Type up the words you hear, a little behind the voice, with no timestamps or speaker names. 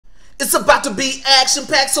It's about to be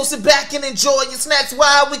action-packed, so sit back and enjoy your snacks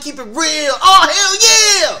while we keep it real. Oh, hell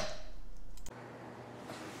yeah!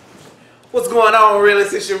 What's going on,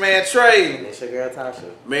 realists? It's your man Trey. And it's your girl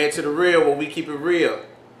Tasha. Man to the real, where we keep it real.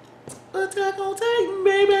 Attack on Titan,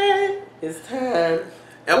 baby. It's time.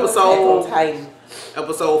 Episode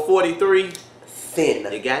 43.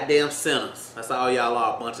 Sin. You goddamn sinners. That's all y'all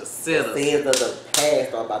are, a bunch of sinners. The sins of the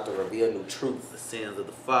past are about to reveal new truths. The sins of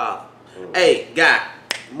the father. Hey, guy,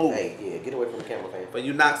 move. Hey, yeah, get away from the camera, man. But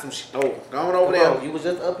you knock some shit. Oh, go on over there. On, you was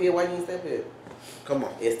just up here. Why you didn't step here? Come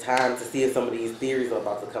on. It's time to see if some of these theories are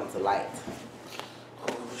about to come to light.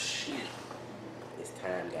 Oh, shit. It's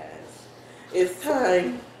time, guys. It's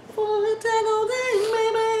time. For the tango thing,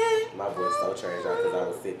 baby. My voice so trash out because I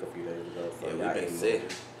was sick a few days ago. So yeah, we've been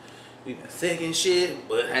sick. We've been sick and shit,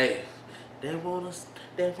 but hey, they won't stop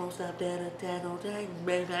that attack on Titan,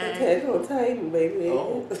 baby. Attack on Titan, baby.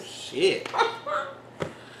 Oh, shit.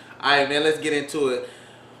 Alright, man, let's get into it.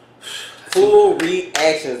 Full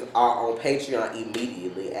reactions are on Patreon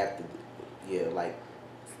immediately after,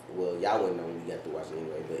 well, y'all wouldn't know when you got to watch it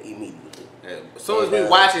anyway, but immediately. Yeah, as soon as we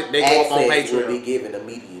watch it, they go up on Patreon. Access will be given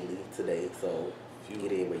immediately today, so if you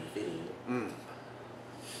get in where you fit in.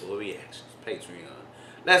 Full reactions, Patreon.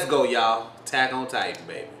 Let's go, y'all. Attack on Titan,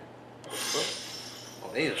 baby.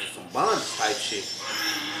 Oh, they into some bondage type shit.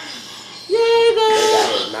 Yeah, they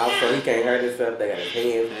got his mouth so he can't hurt himself. They got his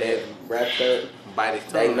hands that wrapped up. Bite his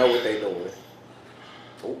tongue. They know what they doing.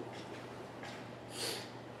 Oh.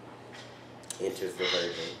 Enters the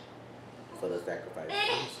virgin for the sacrifice.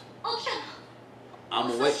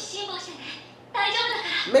 I'm awake.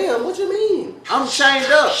 Ma'am, what you mean? I'm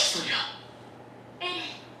chained up.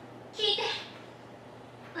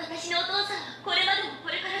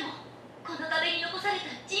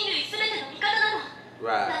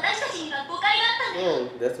 Right.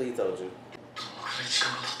 That's what he told you.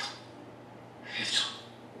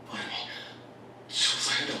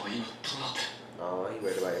 Oh, he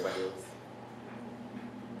worried about everybody else.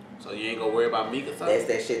 So you ain't gonna worry about me, cause that's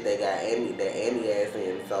that shit they got Annie ass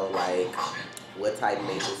in. So like, what Titan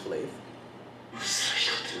made this place?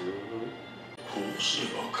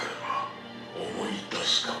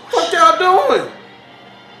 What y'all doing?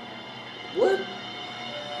 What?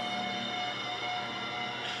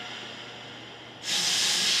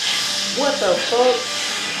 What the fuck?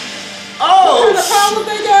 Oh! What kind of problems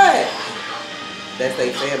they got? That's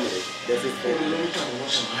their family. That's his family.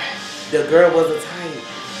 The girl was a Titan.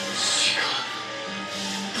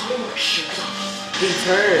 He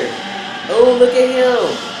turned. Oh, look at him.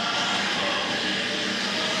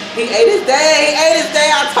 He ate his dad. He ate his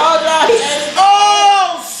dad. I told y'all he ate his dad.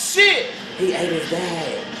 Oh, shit. He ate his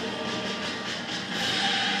dad.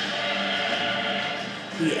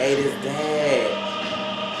 He ate his dad.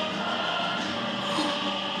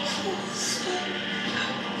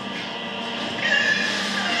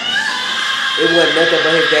 It wasn't nothing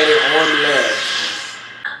but his daddy arm left.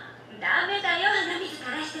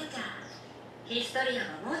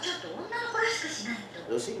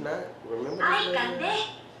 No, she not. Remember this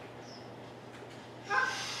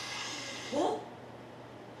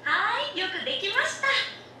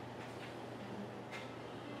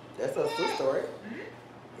That's her sister, right?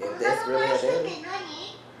 If that's really her daddy.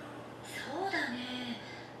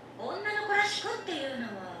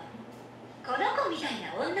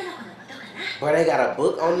 Bro, they got a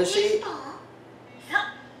book on the shit?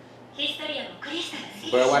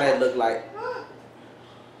 Bro, why that look like?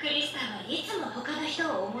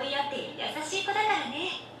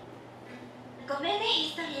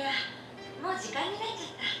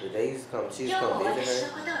 Did they used to come, she used to come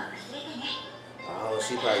visit her? Oh,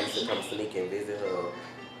 she probably used to come sneak and visit her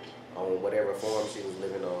on whatever form she was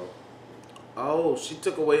living on. Oh, she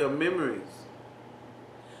took away her memories.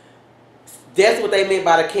 That's what they meant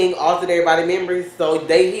by the king altered everybody's memories. So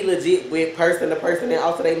he legit went person to person and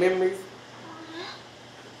altered their memories.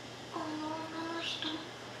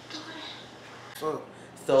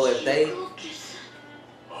 So if they...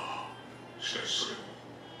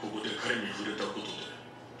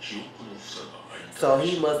 So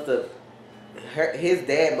he must have... His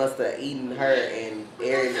dad must have eaten her and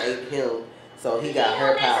Aaron ate him. So he got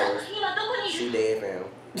her powers. She dead, fam.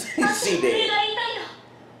 She dead.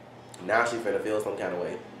 Now she finna feel some kind of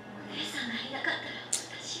way.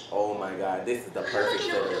 Oh my god, this is the perfect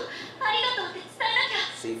setup.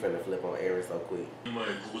 She finna flip on Aaron so quick.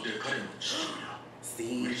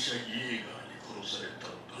 See?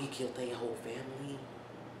 He killed their whole family.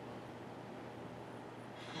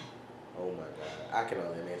 Oh my god, I can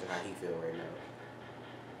only imagine how he feel right now.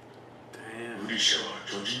 Damn.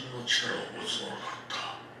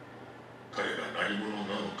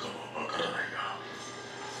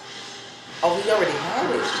 Oh, he already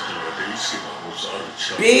had it.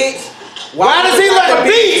 Bitch. Why does he look like a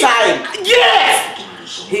beast?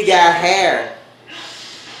 Yes! He got hair.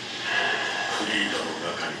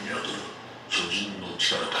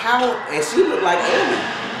 How? And she looked like Amy.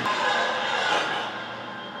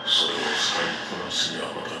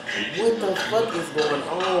 What the fuck is going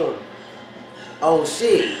on? Oh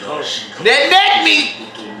shit. Oh. That neck meat!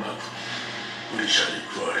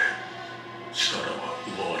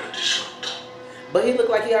 But he looked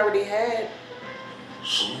like he already had.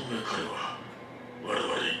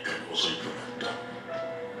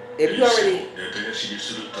 If you already...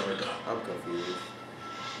 I'm confused.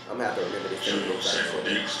 I'm gonna have to remember this thing.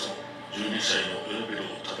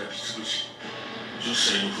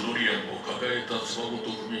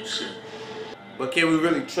 But can we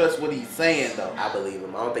really trust what he's saying though? I believe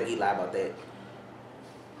him. I don't think he lied about that.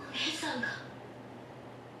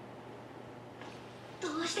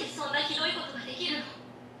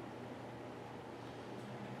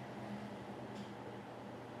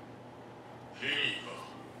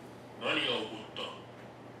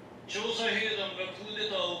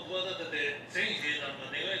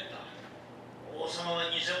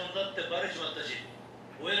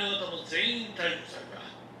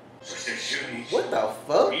 What the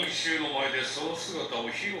fuck?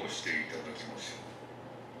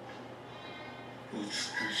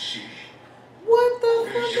 What the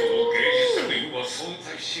fuck?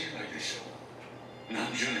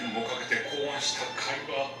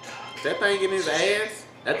 That thing in his ass?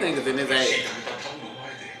 That thing is in his ass.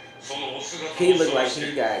 He looked like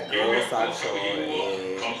he got girl socks on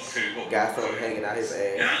and got something hanging out his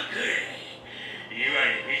ass.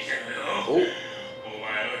 Ooh.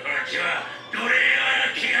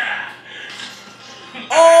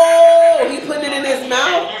 Oh, he put it in his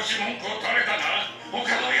mouth?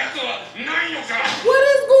 What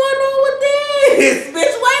is going on with this?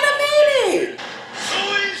 Bitch, wait a minute.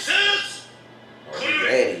 Oh,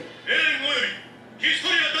 ready.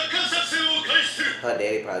 Her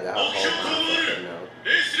daddy probably got her whole mind fucked now.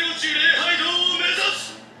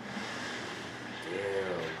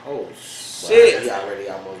 Damn. Oh But shit. he already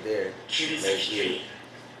almost there. Let's get it.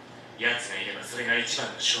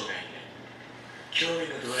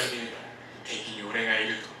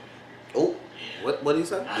 Oh, What did he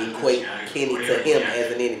say? equate Kenny to him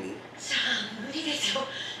as an enemy.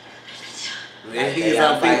 Yeah, Like he's they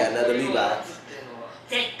gotta fight unbeatable. another Levi.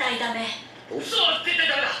 Oh.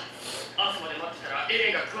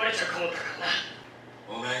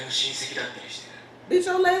 Bitch,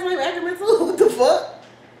 your last name Ackerman too? What the fuck?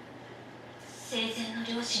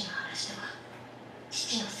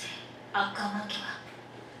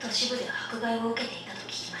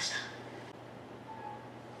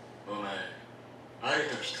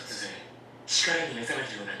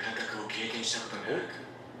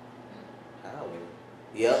 How?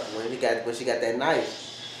 Yep, when she got that knife.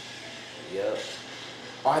 Yep.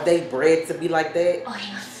 Are they bred to be like that?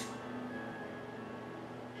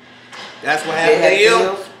 That's what happened to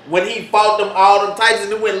him when he fought them all them types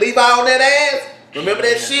and then went Levi on that ass. Remember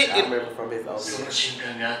that shit? I remember from his old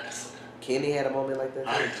Kenny had a moment like that.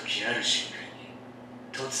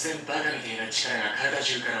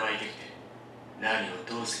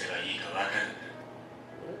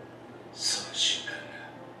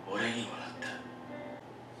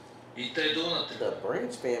 The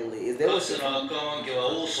Branch family, is that what she...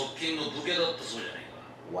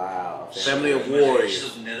 Wow. Family of warriors.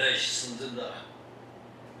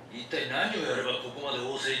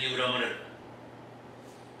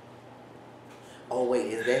 Oh wait,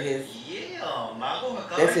 is that his?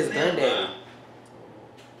 That's his granddaddy.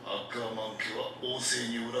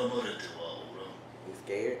 You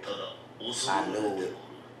scared? I knew it.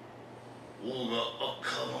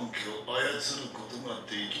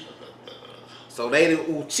 So they the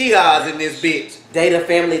Uchihas in this bitch. They the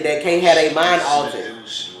family that can't have their mind altered.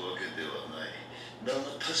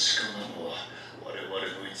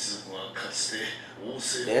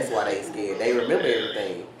 That's why they scared. They remember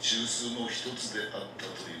everything.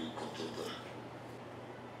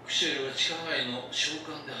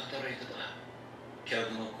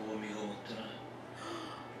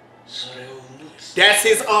 That's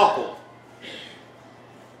his uncle.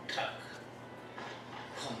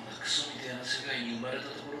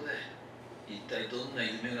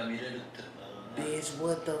 Bitch,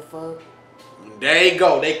 what the fuck? There you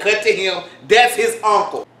go. They cut to him. That's his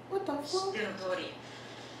uncle. What the fuck?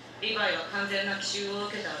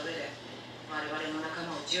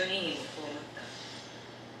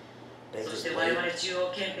 They just wait.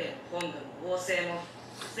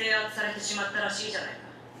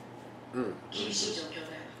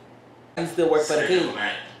 He still work for the king.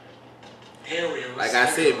 Like I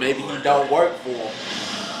said, maybe he don't work for him.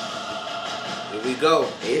 Here we go.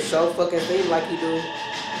 It sure fucking seems like he do.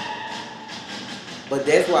 But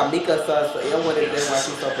that's why Mika says, I wonder if that's why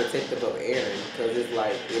she's so protective of Eren. Because it's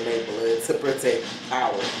like, it made blood to protect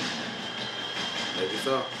power. Maybe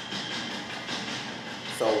so.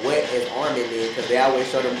 So what is Armin then? Because they always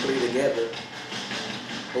show them three together.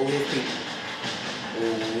 Who his people?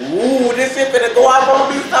 Ooh, this shit finna go off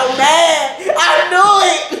on me so mad. I knew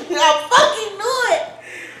it. I fucking knew it.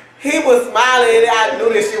 He was smiling and I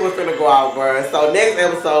knew this shit was finna go out, bro. So next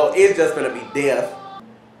episode, it's just finna be death.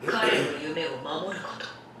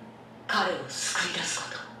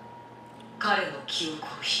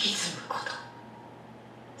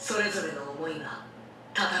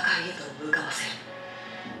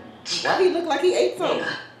 Why he look like he ate something?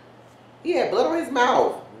 He had blood on his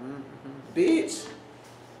mouth. Bitch.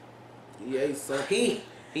 He ate something.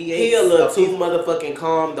 He a little too motherfucking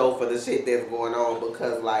calm though for the shit that's going on,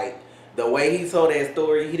 because like the way he told that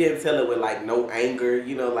story, he didn't tell it with like no anger,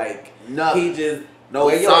 you know, like he just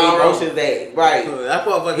where your emotions at, right? That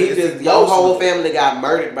motherfucker he just your whole family got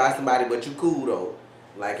murdered by somebody, but you cool though.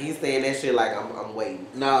 Like he's saying that shit like I'm waiting.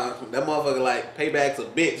 Nah, that motherfucker like payback's a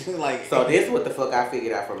bitch. Like so this is what the fuck I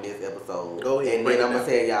figured out from this episode. Go ahead, and then I'm gonna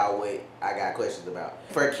tell y'all what I got questions about.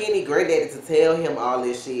 For Kenny Granddaddy to tell him all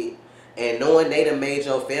this shit. And knowing they done made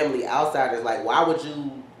your family outsiders, like, why would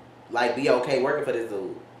you, like, be okay working for this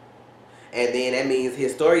dude? And then that means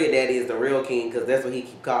Historia Daddy is the real king, because that's what he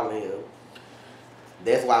keep calling him.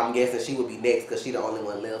 That's why I'm guessing she would be next, because she the only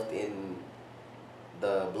one left in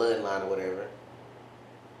the bloodline or whatever.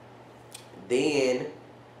 Then,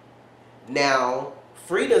 now,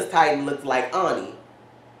 Frida's Titan looks like Ani.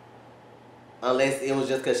 Unless it was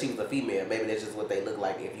just because she was a female. Maybe that's just what they look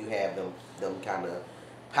like if you have them kind of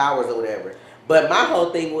powers or whatever. But my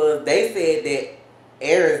whole thing was, they said that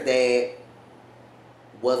Eren's dad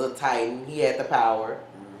was a Titan. He had the power.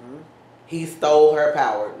 He stole her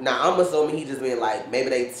power. Now I'm assuming he just been like,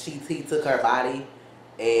 maybe he took her body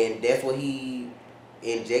and that's what he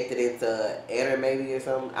injected into Eren maybe or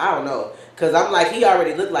something. I don't know. Cause I'm like, he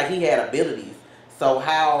already looked like he had abilities. So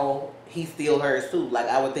how he steal hers too? Like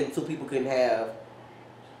I would think two people couldn't have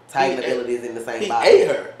Titan abilities in the same body. He ate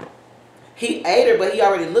her. He ate her, but he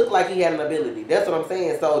already looked like he had an ability. That's what I'm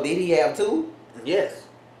saying. So did he have two? Yes.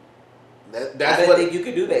 I didn't think you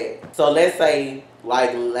could do that. So let's say,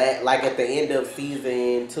 like at the end of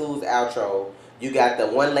season 2's outro, you got the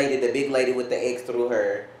one lady, the big lady with the X through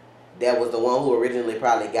her. That was the one who originally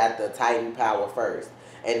probably got the Titan power first.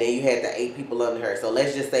 And then you had the 8 people under her. So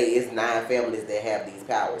let's just say it's 9 families that have these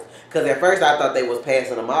powers. Because at first I thought they was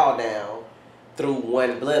passing them all down through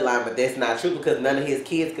one bloodline, but that's not true because none of his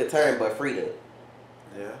kids could turn but Frida.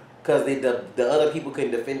 Yeah. Because the other people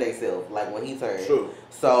couldn't defend themselves, like when he turned. True.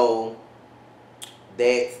 So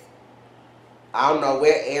that's, I don't know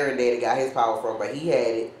where Eren Daddy got his power from, but he had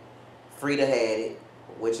it. Frida had it,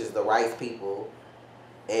 which is the Rice people.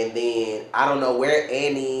 And then I don't know where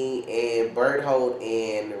Annie and Berthold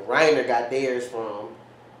and Reiner got theirs from.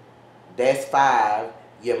 That's 5.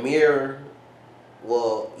 Ymir,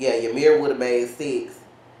 well, yeah, Ymir would have made 6.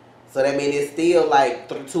 So that means it's still like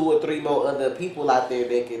 2 or 3 more other people out there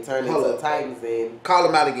that can turn into Titans. And call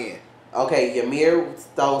them out again. Okay, Ymir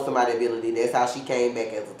stole somebody's ability. That's how she came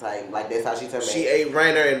back as a Titan. Like that's how she turned back. She ate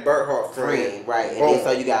Reiner and Berthold friend. Right. And then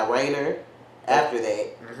so you got Reiner after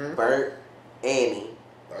that. Bert, Annie.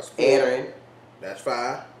 That's 4. Eren. That's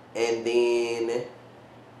 5. And then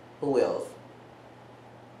who else?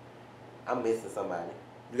 I'm missing somebody.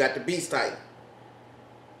 You got the Beast Titan.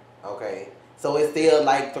 Okay. So it's still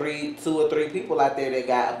like 2 or 3 people out there that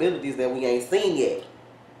got abilities that we ain't seen yet.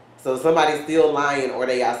 So somebody's still lying or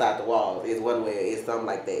they outside the walls. It's one way. It's something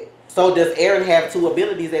like that. So does Eren have 2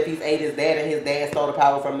 abilities if he's ate his dad and his dad stole the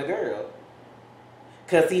power from the girl?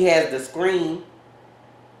 Because he has the screen,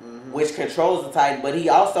 which controls the Titan, but he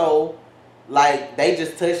also, like, they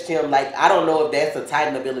just touched him. Like, I don't know if that's a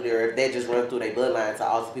Titan ability or if that just runs through their bloodline to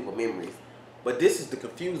alter people's memories. But this is the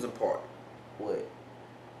confusing part. What?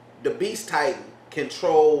 The Beast Titan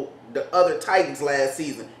controlled the other Titans last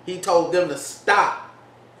season. He told them to stop.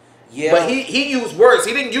 Yeah. But he used words.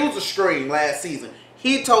 He didn't use a string last season.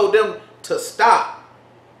 He told them to stop.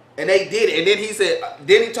 And they did it. And then he said,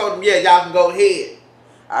 then he told them, yeah, y'all can go ahead.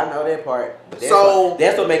 I know that part. But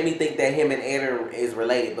that's what make me think that him and Eren is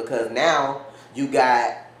related, because now you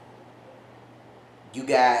got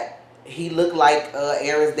he looked like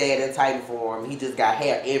Eren's dad in Titan form. He just got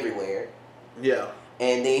hair everywhere. Yeah.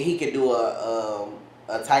 And then he could do a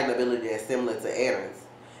Titan ability that's similar to Eren's.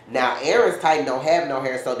 Now Eren's Titan don't have no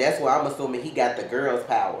hair, so that's why I'm assuming he got the girl's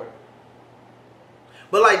power.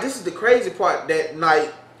 But like, this is the crazy part that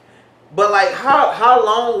like, but like, how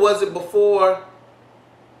long was it before?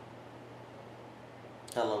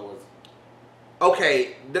 How long was it?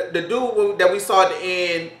 Okay, the dude that we saw at the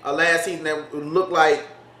end of last season that looked like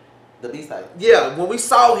the Beast type. Yeah, when we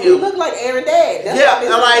saw him, he looked like Aaron Dad. That's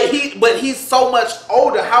like but he's so much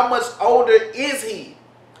older. How much older is he?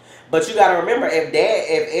 But you gotta remember, if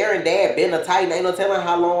Aaron Dad been a Titan, ain't no telling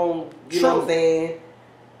how long. You know what I'm saying?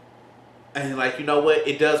 And like, you know what?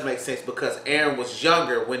 It does make sense because Aaron was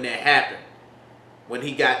younger when that happened. When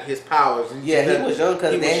he got his powers. Yeah, he was young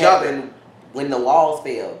because that happened when the walls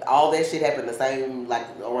fell. All that shit happened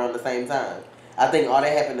around the same time. I think all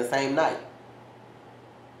that happened the same night.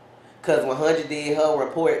 Because when 100 did her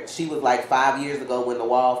report, she was like 5 years ago when the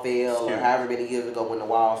wall fell, or however many years ago when the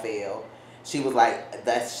wall fell. She was like,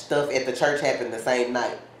 that stuff at the church happened the same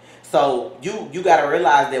night. So you got to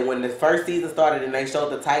realize that when the first season started and they showed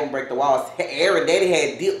the Titan break the walls, Aaron Daddy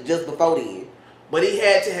had dipped just before then. But he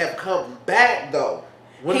had to have come back though.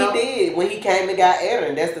 He did when he came and got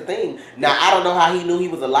Aaron. That's the thing. Now I don't know how he knew he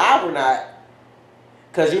was alive or not.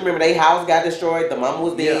 Cause you remember their house got destroyed, the mama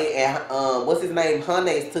was dead, and what's his name?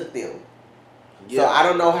 Hunnes took them. Yeah. So I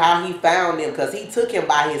don't know how he found them, cause he took him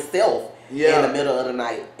by himself in the middle of the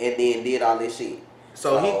night and then did all this shit.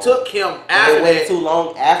 So he took him after it wasn't too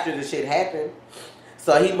long after the shit happened.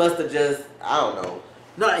 So he must have just, I don't know.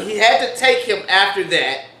 No, he had to take him after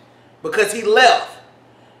that because he left.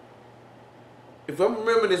 If I'm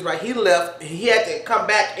remembering this right, he left. He had to come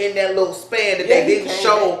back in that little span that they didn't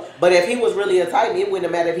show. But if he was really a Titan, it wouldn't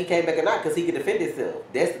have mattered if he came back or not because he could defend himself.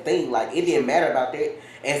 That's the thing. Like, it didn't matter about that.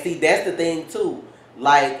 And see, that's the thing, too.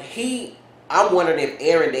 Like, I'm wondering if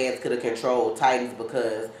Aaron Dance could have controlled Titans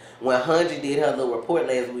because when 100 did her little report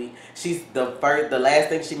last week, the last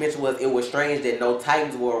thing she mentioned was it was strange that no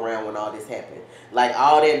Titans were around when all this happened. Like,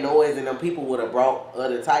 all that noise and them people would have brought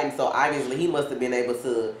other Titans. So, obviously, he must have been able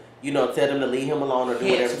to, tell them to leave him alone or do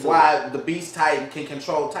whatever. That's why the Beast Titan can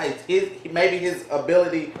control Titans. Maybe his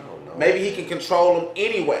ability, maybe he can control them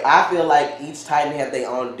anyway. I feel like each Titan have their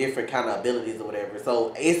own different kind of abilities or whatever.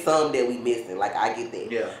 So it's some that we missing. Like, I get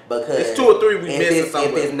that. Yeah. Because it's 2 or 3 we missing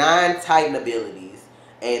somewhere. If it's 9 Titan abilities,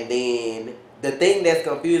 and then the thing that's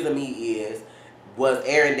confusing me is, was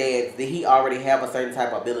Aaron Dad, did he already have a certain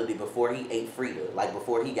type of ability before he ate Frida? Like,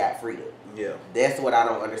 before he got Frida? Yeah. That's what I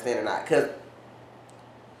don't understand or not. Because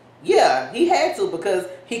yeah, he had to because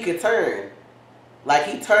he could turn. Like,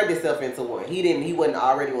 he turned himself into one. He wasn't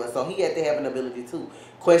already one, so he had to have an ability too.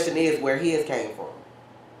 Question is where his came from.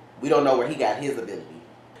 We don't know where he got his ability.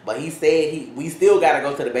 But he said we still gotta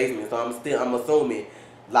go to the basement, so I'm assuming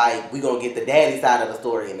like we gonna get the daddy side of the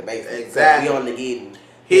story in the basement. Exactly. So we only getting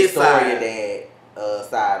his story and dad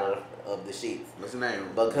side of the shits. What's his name?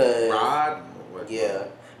 Because Rod? Yeah.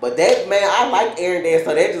 But that, man, I like Aaron Dad,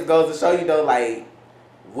 so that just goes to show you though, like,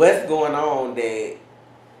 what's going on that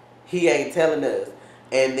he ain't telling us.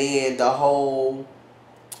 And then the whole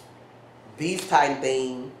Beast Titan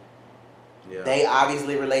thing, they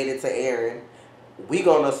obviously related to Aaron. We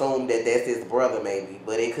gonna assume that that's his brother maybe,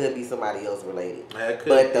 but it could be somebody else related.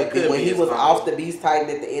 When he was off the Beast Titan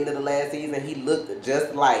at the end of the last season, he looked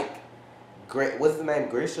just like, what's his name,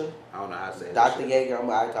 Grisha? I don't know how to say it. Dr. Yeager,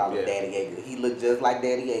 I call him Daddy Yeager. He looked just like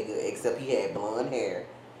Daddy Yeager, except he had blonde hair.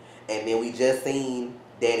 And then we just seen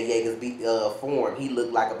Daddy Yeager's form. He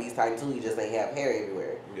looked like a Beast Titan too. He just ain't have hair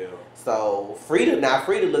everywhere. Yeah. So Frida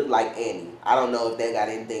looked like Annie. I don't know if that got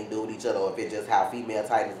anything to do with each other or if it's just how female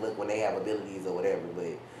Titans look when they have abilities or whatever.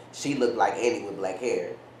 But she looked like Annie with black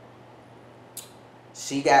hair.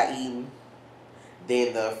 She got eaten.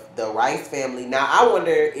 Then the Rice family. Now I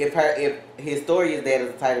wonder if his story is that as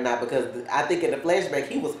a Titan or not, because I think in the flashback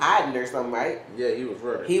he was hiding or something, right? Yeah, he was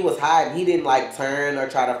running. He was hiding. He didn't like turn or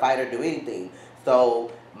try to fight or do anything.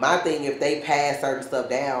 So my thing, if they pass certain stuff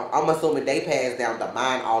down, I'm assuming they pass down the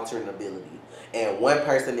mind altering ability, and one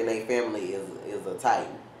person in their family is a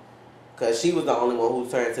Titan, because she was the only one who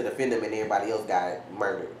turned to defend them, and everybody else got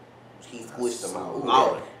murdered. He squished them out.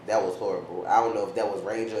 Ooh, that was horrible. I don't know if that was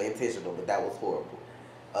rage or intentional, but that was horrible.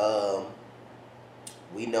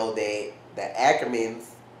 We know that the Ackermans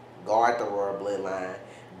guard the royal bloodline.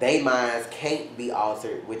 They minds can't be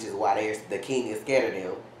altered, which is why the king is scared of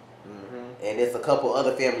them. Mm-hmm. And it's a couple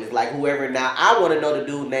other families, like whoever. Now, I want to know the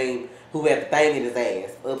dude named who had the thing in his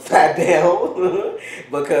ass upside down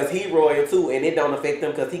because he royal too, and it don't affect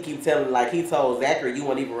him because he keep telling, like he told Zachary, you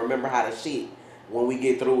won't even remember how to shit when we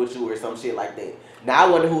get through with you or some shit like that. Now, I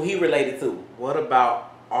wonder who he related to. What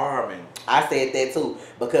about Armin? I said that too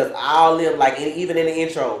because all them, like even in the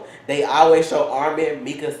intro, they always show Armin,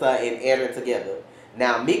 Mikasa, and Eren together.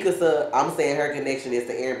 Now, Mikasa, I'm saying her connection is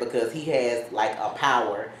to Eren because he has like a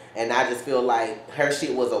power, and I just feel like her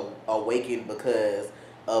shit was awakened because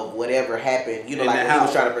of whatever happened. You know, like when he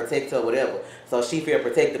was trying to protect her, whatever. So she feel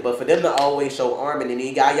protected. But for them to always show Armin, and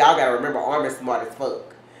then y'all gotta remember Armin's smart as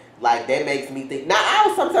fuck. Like that makes me think.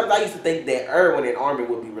 Now, sometimes I used to think that Erwin and Armin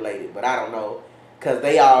would be related, but I don't know. Because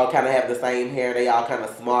they all kind of have the same hair. They all kind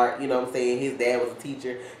of smart. You know what I'm saying? His dad was a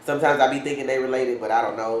teacher. Sometimes I be thinking they related, but I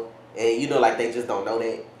don't know. And you know, like they just don't know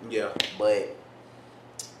that. Yeah. But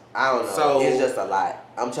I don't know. So, it's just a lot.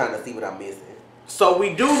 I'm trying to see what I'm missing. So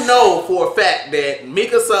we do know for a fact that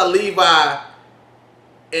Mikasa, Levi,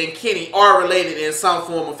 and Kenny are related in some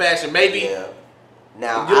form or fashion. Maybe. Yeah.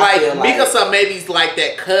 Now you like Mikasa. Maybe's like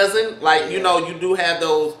that cousin. Like you know, you do have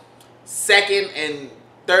those second and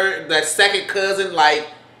third, that second cousin, like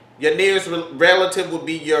your nearest relative would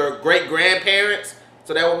be your great grandparents,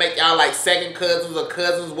 so that would make y'all like second cousins or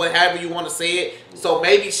cousins, whatever you want to say it. So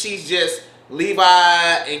maybe she's just Levi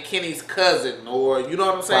and Kenny's cousin, or you know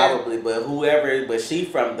what I'm saying? Probably, but she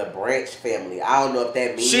from the Branch family. I don't know if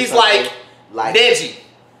that means she's something. like Neji.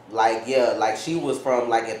 Like yeah, like she was from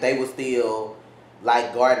like if they was still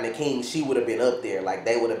like guarding the king, she would have been up there. Like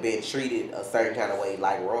they would have been treated a certain kind of way,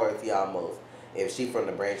 like royalty almost. If she from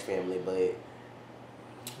the Branch family, but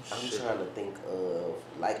I'm trying to think of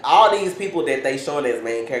like all these people that they showing as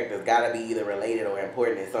main characters gotta be either related or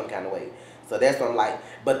important in some kind of way. So that's what I'm like.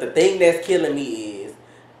 But the thing that's killing me is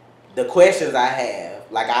the questions I have.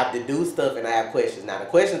 Like I have to do stuff and I have questions. Now the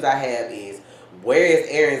questions I have is where is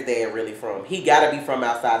Eren's dad really from? He gotta be from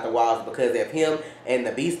outside the walls because if him and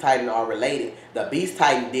the Beast Titan are related, the Beast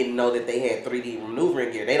Titan didn't know that they had 3D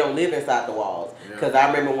maneuvering gear. They don't live inside the walls. Because I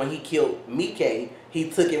remember when he killed Mikkei, he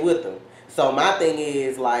took it with him. So my thing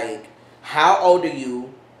is like, how old are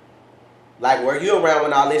you? Like, were you around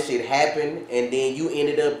when all this shit happened and then you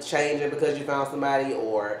ended up changing because you found somebody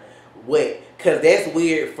or what? Because that's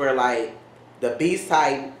weird for like the Beast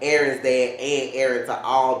Titan, Eren's dad, and Eren to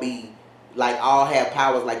all be like all have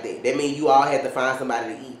powers like that. That means you all had to find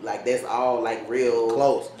somebody to eat. Like that's all like real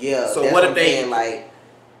close. Yeah. So what if they like?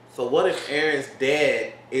 So what if Eren's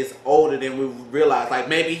dad is older than we realize? Like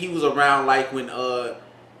maybe he was around like when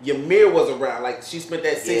Ymir was around. Like she spent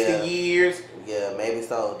that 60 years. Yeah, maybe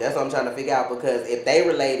so. That's what I'm trying to figure out because if they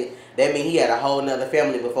related, that means he had a whole nother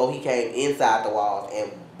family before he came inside the walls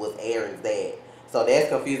and was Eren's dad. So that's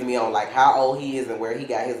confusing me on like how old he is and where he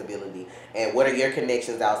got his ability and what are your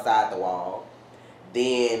connections outside the wall.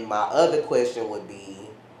 Then my other question would be,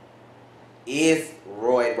 is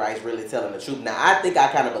Roy Rice really telling the truth? Now I think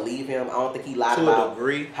I kind of believe him. I don't think he lied about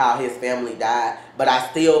how his family died, but I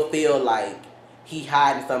still feel like he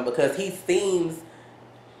hiding something because he seems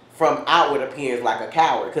from outward appearance like a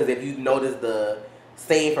coward. Because if you notice the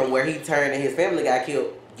scene from where he turned and his family got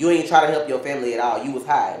killed, you ain't try to help your family at all. You was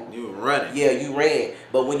hiding. You were running. Yeah, you ran.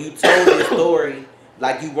 But when you told this story,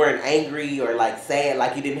 like you weren't angry or like sad,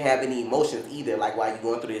 like you didn't have any emotions either, like while you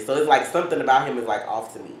going through this. So it's like something about him is like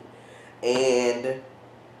off to me. And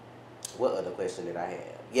what other question did I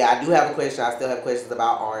have? Yeah, I do have a question. I still have questions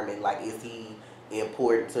about Armin. Like, is he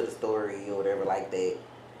important to the story or whatever like that?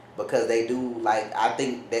 Because they do, like, I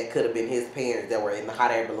think that could have been his parents that were in the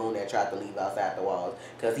hot air balloon that tried to leave outside the walls.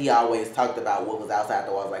 Because he always talked about what was outside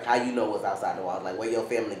the walls. Like, how you know what's outside the walls. Like, where your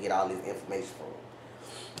family get all this information from.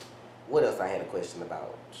 What else I had a question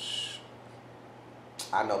about?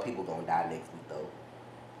 I know people going to die next week, though.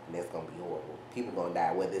 And that's going to be horrible. People going to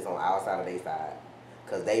die, whether it's on our side or their side.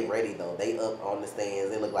 Because they ready, though. They up on the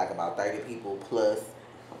stands. It look like about 30 people plus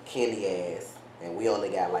Kenny ass. And we only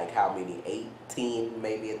got like how many? 18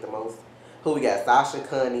 maybe at the most. Who we got? Sasha,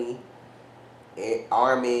 Connie,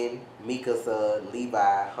 Armin, Mikasa,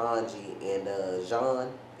 Levi, Hanji, and Jean.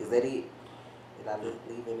 Is that it? Did I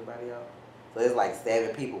leave anybody out? So it's like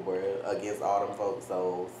 7 people, bro, against all them folks.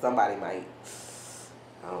 So somebody might,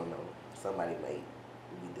 I don't know, somebody might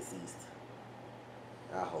be deceased.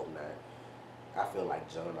 I hope not. I feel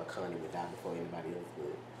like John or Connie would die before anybody else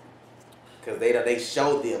would. Because they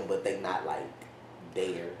showed them, but they not like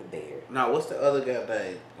there. Now, what's the other guy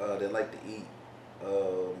that like to eat?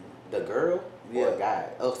 The girl? Yeah. Or a guy?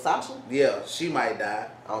 Oh, Sasha? Yeah, she might die.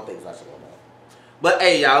 I don't think Sasha gonna die. But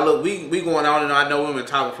hey, y'all, look, we going on and on. I know we've been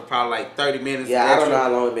talking for probably like 30 minutes. Yeah, I don't know how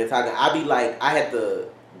long we've been talking. I be like, I had to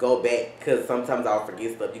go back because sometimes I'll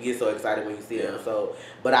forget stuff. You get so excited when you see it. So,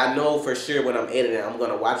 but I know for sure when I'm editing, I'm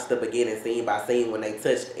gonna watch the beginning scene by scene when they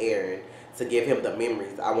touched Eren to give him the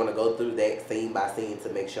memories. I want to go through that scene by scene to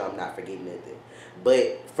make sure I'm not forgetting anything.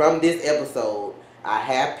 But from this episode, I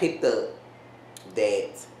have picked up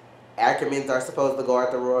that Ackermans are supposed to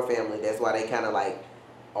guard the royal family. That's why they kind of like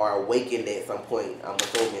are awakened at some point. I'm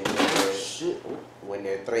assuming when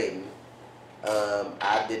they're threatened.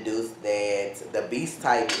 I deduced that the Beast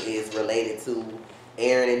Titan is related to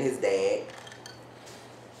Aaron and his dad.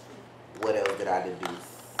 What else did I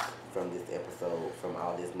deduce from this episode, from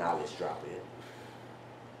all this knowledge dropping?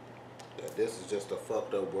 That this is just a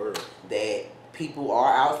fucked up world. That people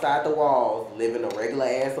are outside the walls, living a regular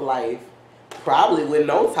ass life, probably with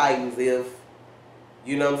no Titans if,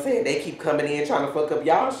 you know what I'm saying, they keep coming in trying to fuck up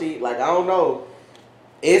y'all shit. Like, I don't know.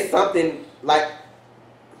 It's something, like,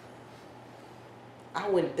 I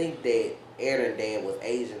wouldn't think that Aaron dad was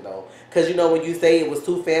Asian though, because you know when you say it was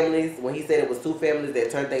two families, when he said it was two families that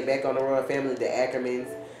turned their back on the royal family, the Ackermans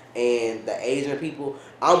and the Asian people,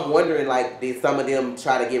 I'm wondering, like, did some of them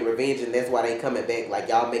try to get revenge and that's why they coming back, like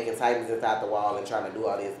y'all making Titans inside the wall and trying to do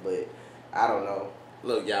all this, but I don't know.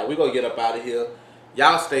 Look, y'all, we gonna get up out of here.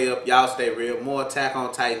 Y'all stay up, y'all stay real. More Attack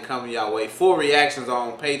on Titan coming y'all way. Full reactions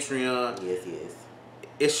on Patreon. Yes, yes.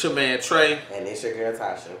 It's your man Trey. And it's your girl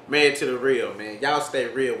Tasha. Man to the real, man. Y'all stay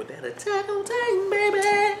real with that Attack on Titan,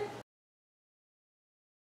 baby.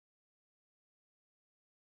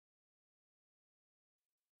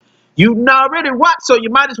 You already watched, so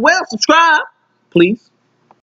you might as well subscribe. Please.